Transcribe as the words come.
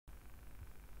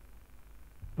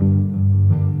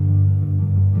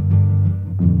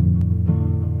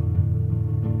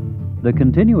The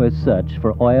continuous search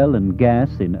for oil and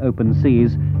gas in open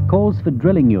seas calls for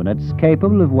drilling units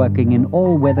capable of working in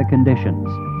all weather conditions,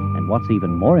 and what's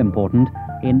even more important,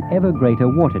 in ever greater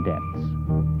water depths.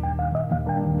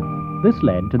 This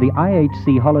led to the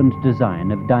IHC Holland design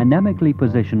of dynamically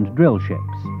positioned drill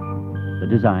ships. The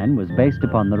design was based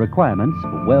upon the requirements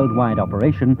for worldwide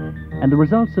operation, and the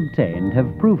results obtained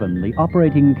have proven the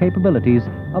operating capabilities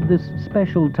of this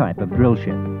special type of drill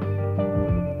ship.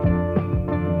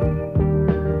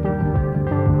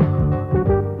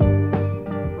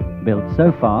 Built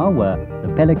so far were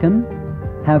the Pelican,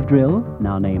 Havdrill,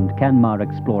 now named Canmar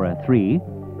Explorer 3,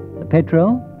 the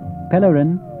Petrel,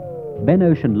 Pellerin, Ben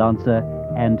Ocean Lancer,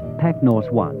 and Pack Norse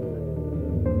 1.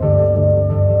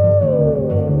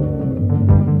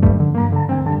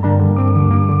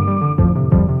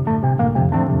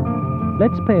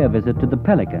 Let's pay a visit to the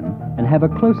Pelican and have a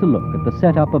closer look at the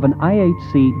setup of an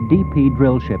IHC DP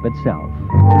drill ship itself.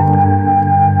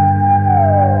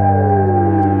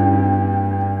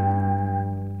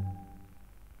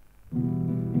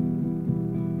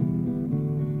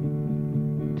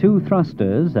 Two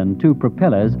thrusters and two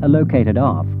propellers are located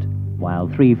aft, while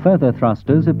three further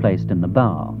thrusters are placed in the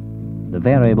bow. The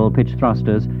variable pitch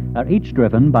thrusters are each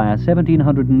driven by a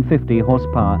 1750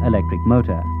 horsepower electric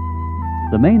motor.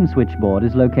 The main switchboard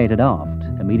is located aft.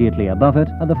 Immediately above it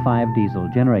are the 5 diesel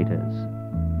generators.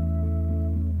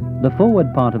 The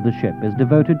forward part of the ship is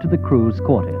devoted to the crew's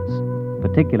quarters.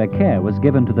 Particular care was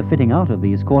given to the fitting out of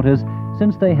these quarters,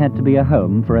 since they had to be a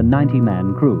home for a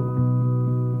 90-man crew.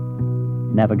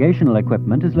 Navigational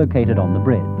equipment is located on the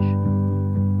bridge.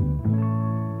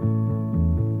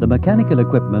 The mechanical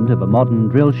equipment of a modern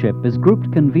drill ship is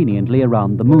grouped conveniently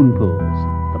around the moon pools,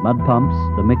 the mud pumps,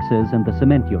 the mixers, and the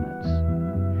cement units.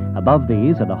 Above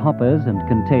these are the hoppers and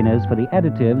containers for the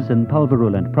additives and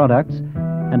pulverulent products,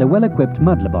 and a well-equipped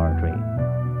mud laboratory.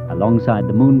 Alongside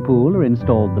the moon pool are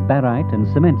installed the barite and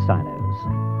cement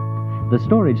silos. The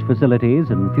storage facilities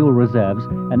and fuel reserves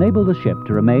enable the ship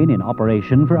to remain in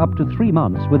operation for up to 3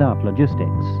 months without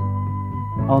logistics.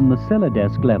 On the cellar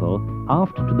desk level,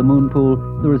 aft to the moon pool,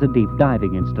 there is a deep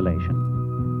diving installation.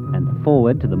 And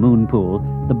forward to the moon pool,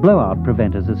 the blowout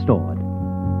preventers are stored.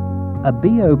 A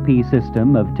BOP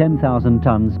system of 10,000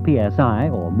 tons PSI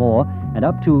or more and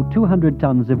up to 200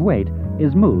 tons of weight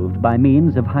is moved by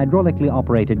means of hydraulically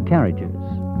operated carriages.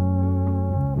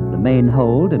 The main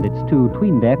hold and its 2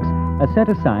 tween decks are set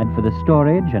aside for the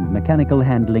storage and mechanical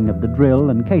handling of the drill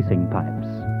and casing pipes.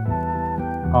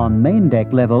 On main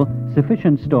deck level,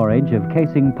 sufficient storage of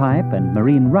casing pipe and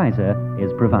marine riser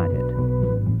is provided.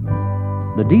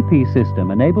 The DP system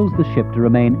enables the ship to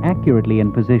remain accurately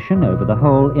in position over the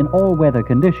hull in all weather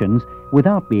conditions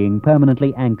without being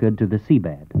permanently anchored to the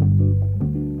seabed.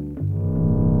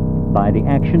 By the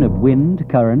action of wind,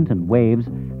 current, and waves,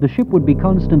 the ship would be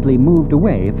constantly moved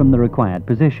away from the required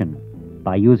position.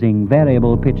 By using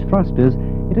variable pitch thrusters,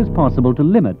 it is possible to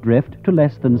limit drift to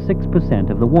less than 6%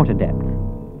 of the water depth.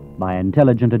 By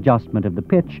intelligent adjustment of the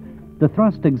pitch, the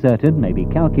thrust exerted may be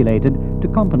calculated to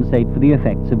compensate for the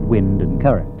effects of wind and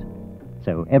current.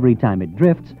 So every time it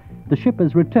drifts, the ship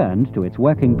is returned to its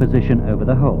working position over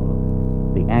the hull.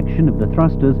 The action of the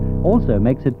thrusters also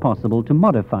makes it possible to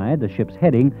modify the ship's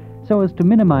heading so as to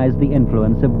minimize the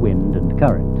influence of wind and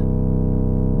current.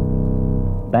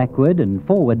 Backward and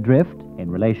forward drift, in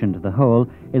relation to the hull,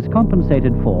 is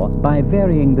compensated for by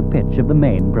varying the pitch of the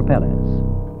main propellers.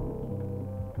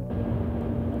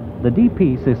 The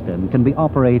DP system can be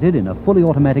operated in a fully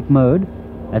automatic mode,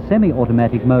 a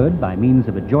semi-automatic mode by means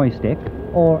of a joystick,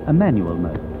 or a manual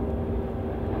mode.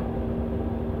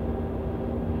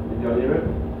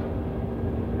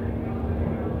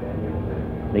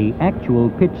 The actual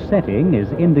pitch setting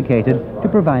is indicated to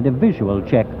provide a visual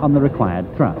check on the required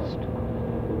thrust.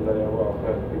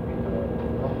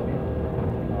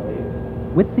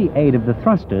 With the aid of the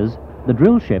thrusters, the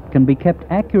drill ship can be kept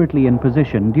accurately in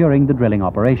position during the drilling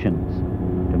operations.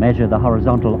 To measure the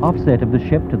horizontal offset of the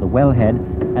ship to the wellhead,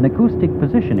 an acoustic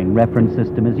positioning reference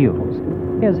system is used.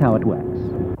 Here's how it works.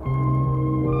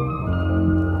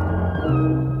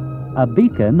 A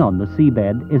beacon on the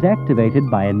seabed is activated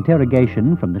by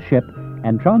interrogation from the ship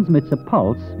and transmits a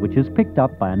pulse which is picked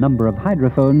up by a number of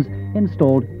hydrophones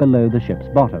installed below the ship's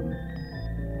bottom.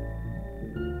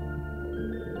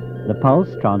 The pulse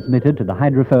transmitted to the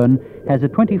hydrophone has a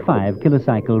 25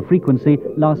 kilocycle frequency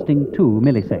lasting 2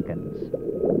 milliseconds.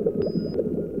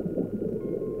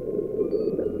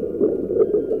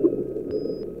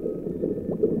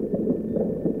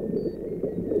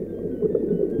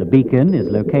 The beacon is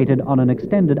located on an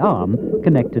extended arm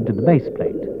connected to the base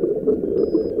plate.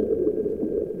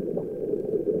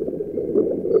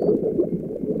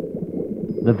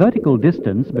 The vertical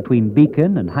distance between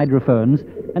beacon and hydrophones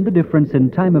and the difference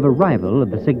in time of arrival of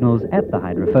the signals at the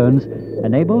hydrophones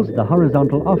enables the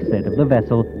horizontal offset of the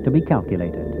vessel to be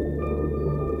calculated.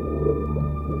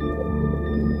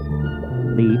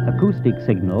 The acoustic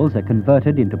signals are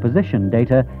converted into position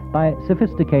data by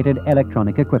sophisticated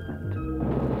electronic equipment.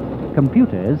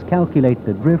 Computers calculate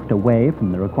the drift away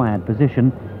from the required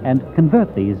position and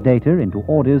convert these data into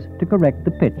orders to correct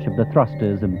the pitch of the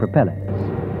thrusters and propellers.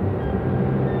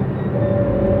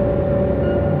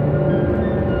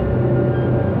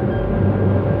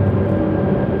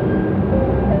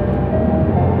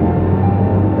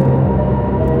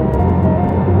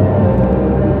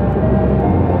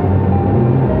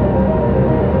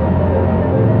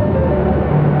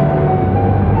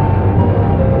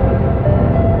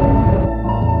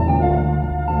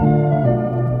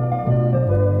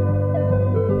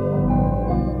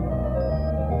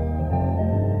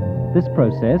 This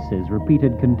process is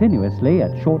repeated continuously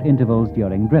at short intervals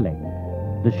during drilling.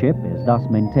 The ship is thus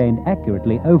maintained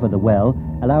accurately over the well,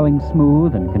 allowing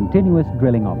smooth and continuous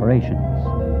drilling operations.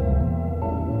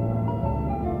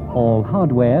 All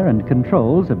hardware and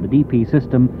controls of the DP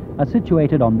system are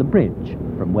situated on the bridge,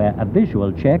 from where a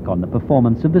visual check on the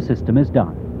performance of the system is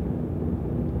done.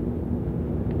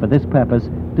 For this purpose,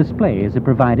 displays are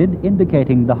provided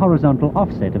indicating the horizontal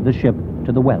offset of the ship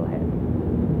to the wellhead.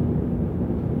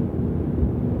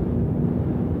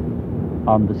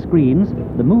 On the screens,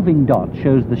 the moving dot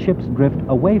shows the ship's drift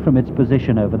away from its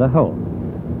position over the hull.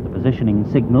 The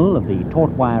positioning signal of the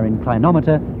taut wire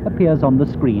inclinometer appears on the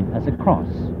screen as a cross.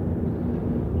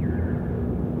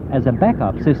 As a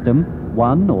backup system,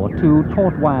 1 or 2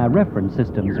 taut wire reference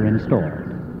systems are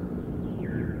installed.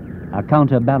 A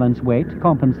counterbalance weight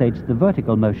compensates the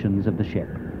vertical motions of the ship.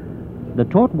 The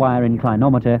taut wire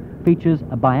inclinometer features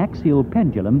a biaxial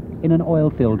pendulum in an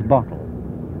oil-filled bottle.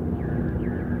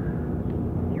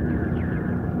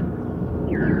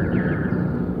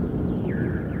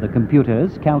 The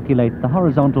computers calculate the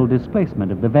horizontal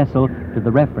displacement of the vessel to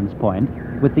the reference point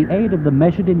with the aid of the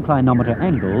measured inclinometer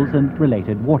angles and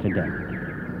related water depth.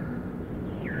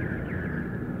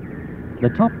 The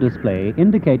top display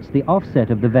indicates the offset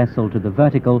of the vessel to the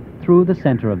vertical through the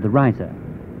center of the riser.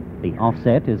 The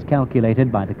offset is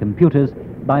calculated by the computers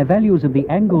by values of the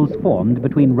angles formed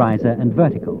between riser and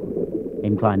vertical.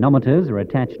 Inclinometers are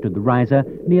attached to the riser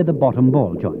near the bottom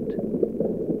ball joint.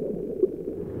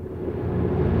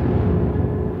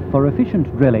 For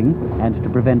efficient drilling and to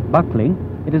prevent buckling,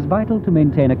 it is vital to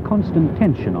maintain a constant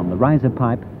tension on the riser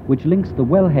pipe which links the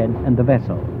wellhead and the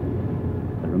vessel.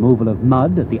 The removal of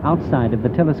mud at the outside of the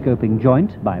telescoping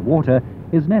joint by water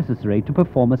is necessary to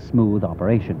perform a smooth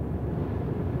operation.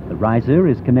 The riser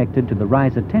is connected to the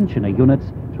riser tensioner units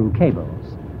through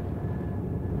cables.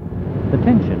 The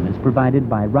tension is provided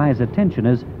by riser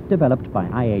tensioners developed by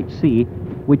IHC,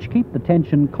 which keep the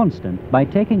tension constant by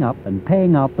taking up and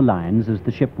paying out the lines as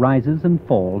the ship rises and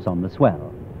falls on the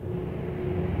swell.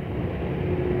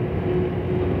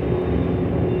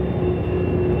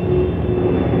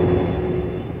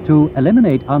 To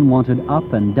eliminate unwanted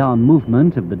up and down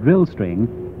movement of the drill string,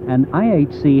 an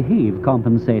IHC heave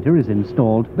compensator is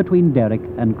installed between derrick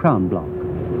and crown block.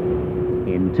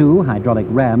 In 2 hydraulic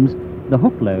rams, the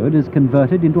hook load is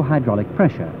converted into hydraulic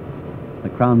pressure. The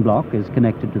crown block is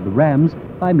connected to the rams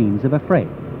by means of a frame.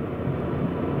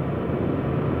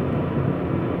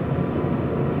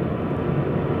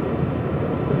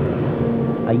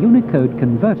 A Unicode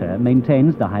converter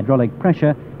maintains the hydraulic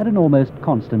pressure at an almost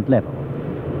constant level.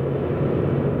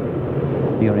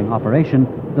 During operation,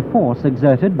 the force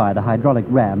exerted by the hydraulic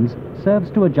rams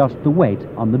serves to adjust the weight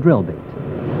on the drill bit.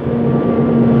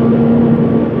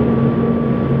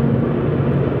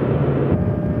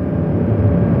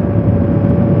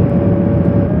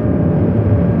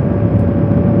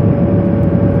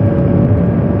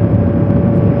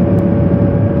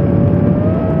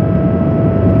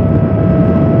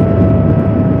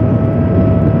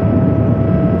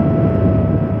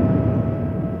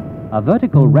 A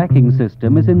vertical racking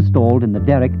system is installed in the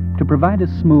derrick to provide a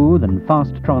smooth and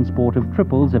fast transport of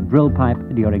triples of drill pipe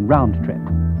during round trip.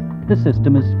 The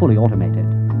system is fully automated.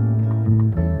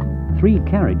 3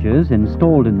 carriages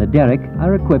installed in the derrick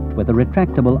are equipped with a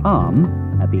retractable arm,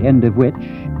 at the end of which,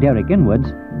 derrick inwards,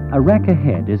 a racker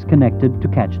head is connected to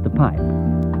catch the pipe.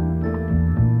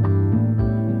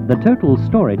 The total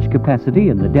storage capacity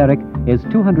in the derrick is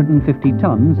 250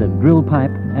 tons of drill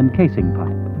pipe and casing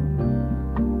pipe.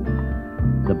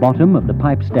 The bottom of the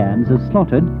pipe stands is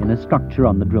slotted in a structure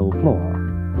on the drill floor.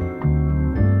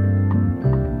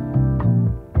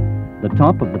 The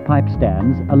top of the pipe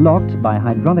stands are locked by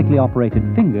hydraulically operated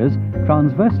fingers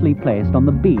transversely placed on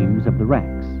the beams of the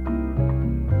racks.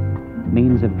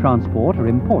 Means of transport are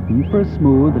important for a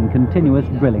smooth and continuous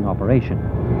drilling operation.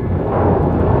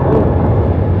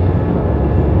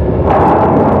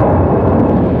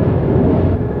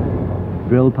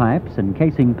 Drill pipes and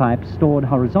casing pipes stored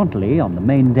horizontally on the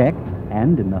main deck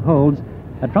and in the holds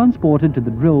are transported to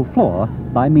the drill floor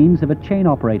by means of a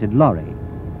chain-operated lorry.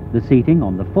 The seating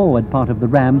on the forward part of the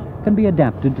ram can be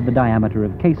adapted to the diameter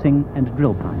of casing and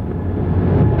drill pipe.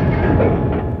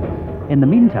 In the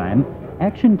meantime,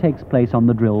 action takes place on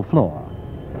the drill floor.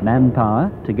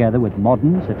 Manpower, together with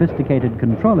modern, sophisticated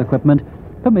control equipment,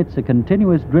 permits a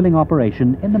continuous drilling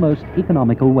operation in the most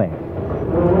economical way.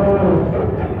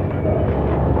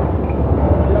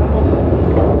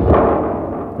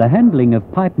 The handling of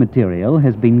pipe material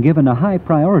has been given a high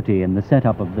priority in the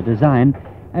setup of the design,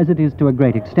 as it is to a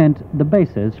great extent the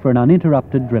basis for an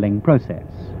uninterrupted drilling process.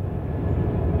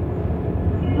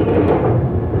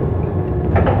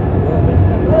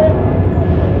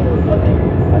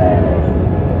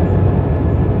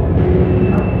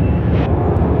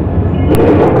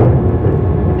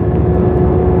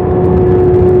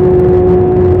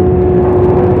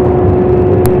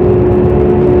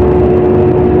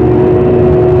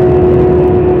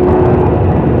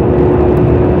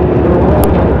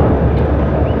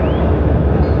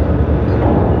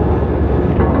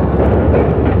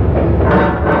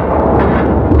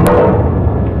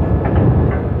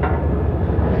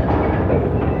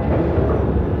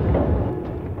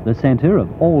 The center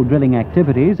of all drilling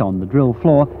activities on the drill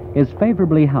floor is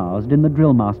favorably housed in the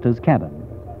drill master's cabin.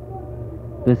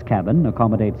 This cabin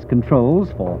accommodates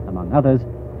controls for, among others,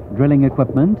 drilling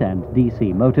equipment and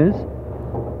DC motors,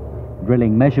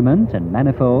 drilling measurement and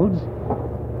manifolds,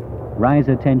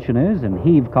 riser tensioners and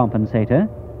heave compensator,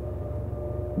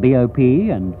 BOP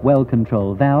and well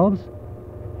control valves,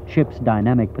 ship's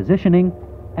dynamic positioning,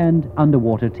 and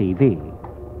underwater TV.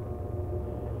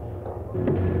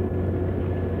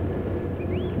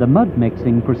 The mud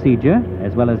mixing procedure,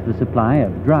 as well as the supply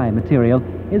of dry material,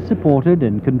 is supported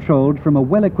and controlled from a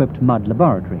well-equipped mud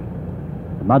laboratory.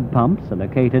 The mud pumps are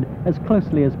located as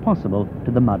closely as possible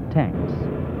to the mud tanks.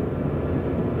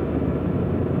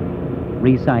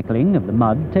 Recycling of the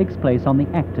mud takes place on the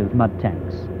active mud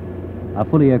tanks. A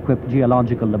fully equipped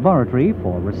geological laboratory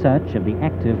for research of the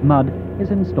active mud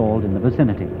is installed in the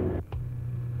vicinity.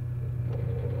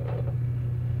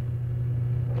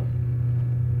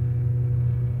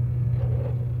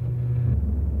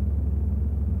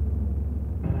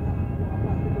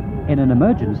 In an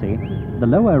emergency, the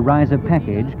lower riser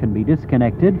package can be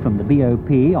disconnected from the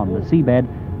BOP on the seabed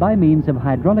by means of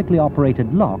hydraulically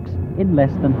operated locks in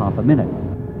less than half a minute.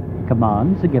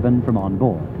 Commands are given from on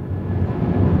board.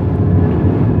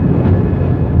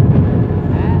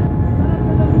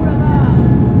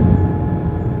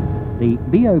 The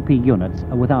BOP units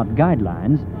are without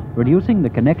guidelines, reducing the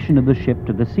connection of the ship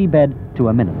to the seabed to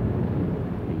a minimum.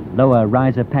 The lower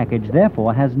riser package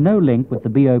therefore has no link with the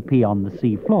BOP on the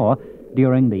sea floor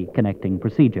during the connecting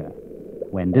procedure.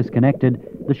 When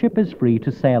disconnected, the ship is free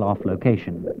to sail off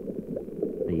location.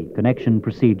 The connection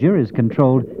procedure is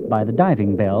controlled by the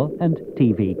diving bell and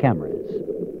TV cameras.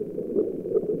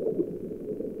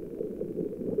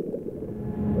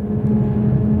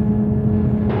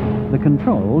 The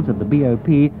controls of the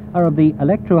BOP are of the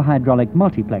electro-hydraulic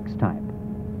multiplex type.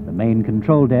 The main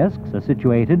control desks are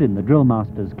situated in the drill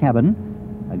master's cabin.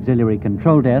 Auxiliary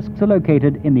control desks are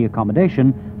located in the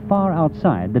accommodation far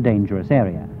outside the dangerous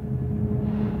area.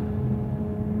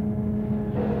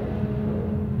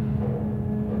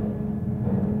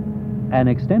 An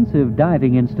extensive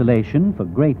diving installation for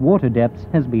great water depths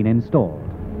has been installed.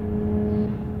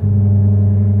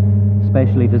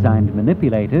 Specially designed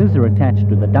manipulators are attached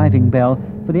to the diving bell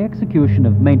for the execution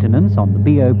of maintenance on the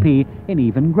BOP in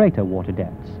even greater water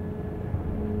depths.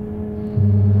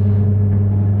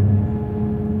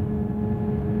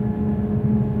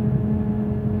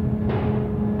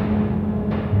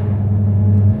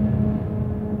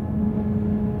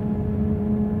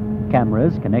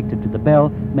 Cameras connected to the bell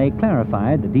may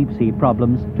clarify the deep-sea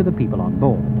problems to the people on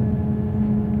board.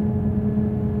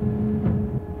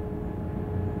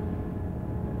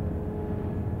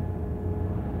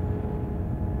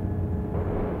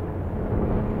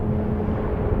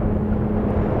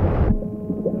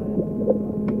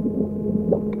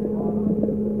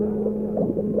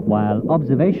 While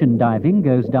observation diving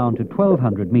goes down to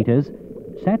 1,200 meters,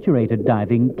 saturated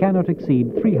diving cannot exceed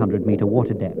 300-meter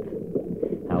water depth.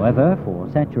 However, for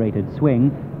saturated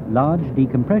swing, large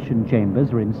decompression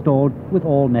chambers are installed with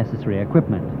all necessary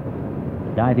equipment.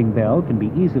 The diving bell can be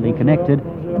easily connected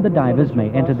and the divers may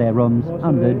enter their rooms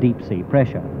under deep sea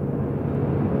pressure.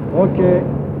 Ok.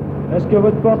 Est-ce que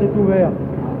votre porte est ouverte?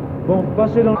 Bon,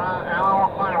 passez dans...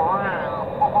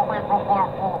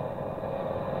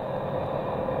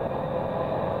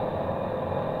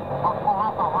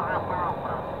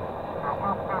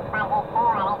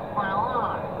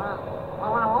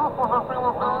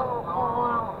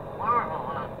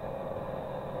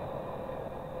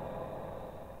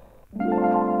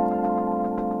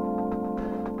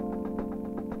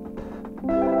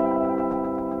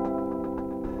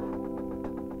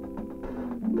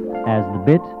 As the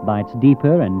bit bites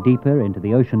deeper and deeper into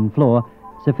the ocean floor,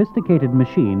 sophisticated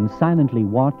machines silently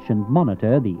watch and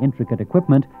monitor the intricate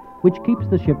equipment which keeps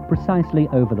the ship precisely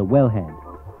over the wellhead.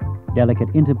 Delicate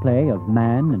interplay of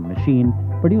man and machine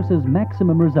produces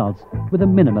maximum results with a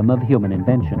minimum of human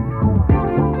invention.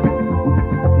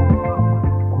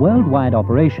 Worldwide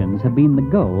operations have been the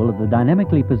goal of the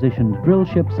dynamically positioned drill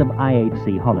ships of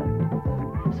IHC Holland.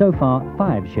 So far,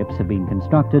 5 ships have been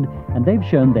constructed, and they've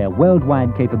shown their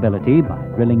worldwide capability by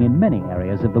drilling in many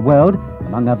areas of the world,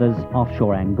 among others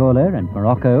offshore Angola and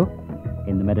Morocco,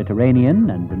 in the Mediterranean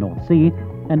and the North Sea,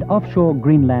 and offshore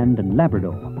Greenland and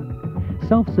Labrador.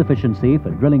 Self-sufficiency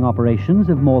for drilling operations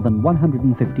of more than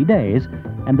 150 days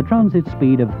and the transit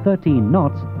speed of 13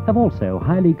 knots have also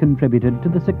highly contributed to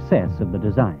the success of the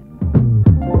design.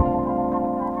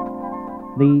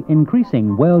 The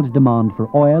increasing world demand for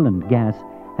oil and gas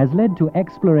has led to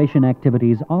exploration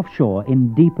activities offshore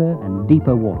in deeper and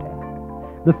deeper water.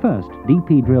 The first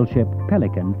DP drill ship,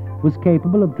 Pelican, was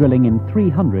capable of drilling in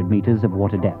 300 meters of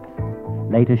water depth.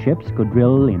 Later ships could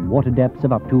drill in water depths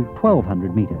of up to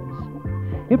 1,200 meters.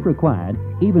 If required,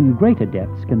 even greater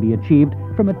depths can be achieved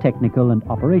from a technical and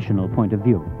operational point of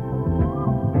view.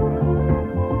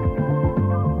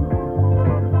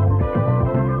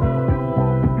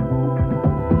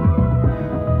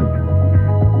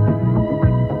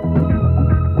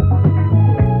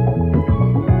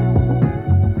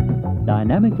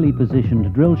 Dynamically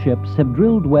positioned drill ships have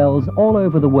drilled wells all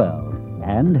over the world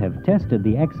and have tested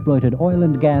the exploited oil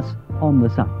and gas on the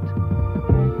site.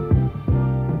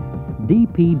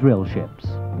 DP drill ships,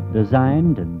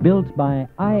 designed and built by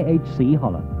IHC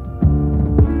Holland.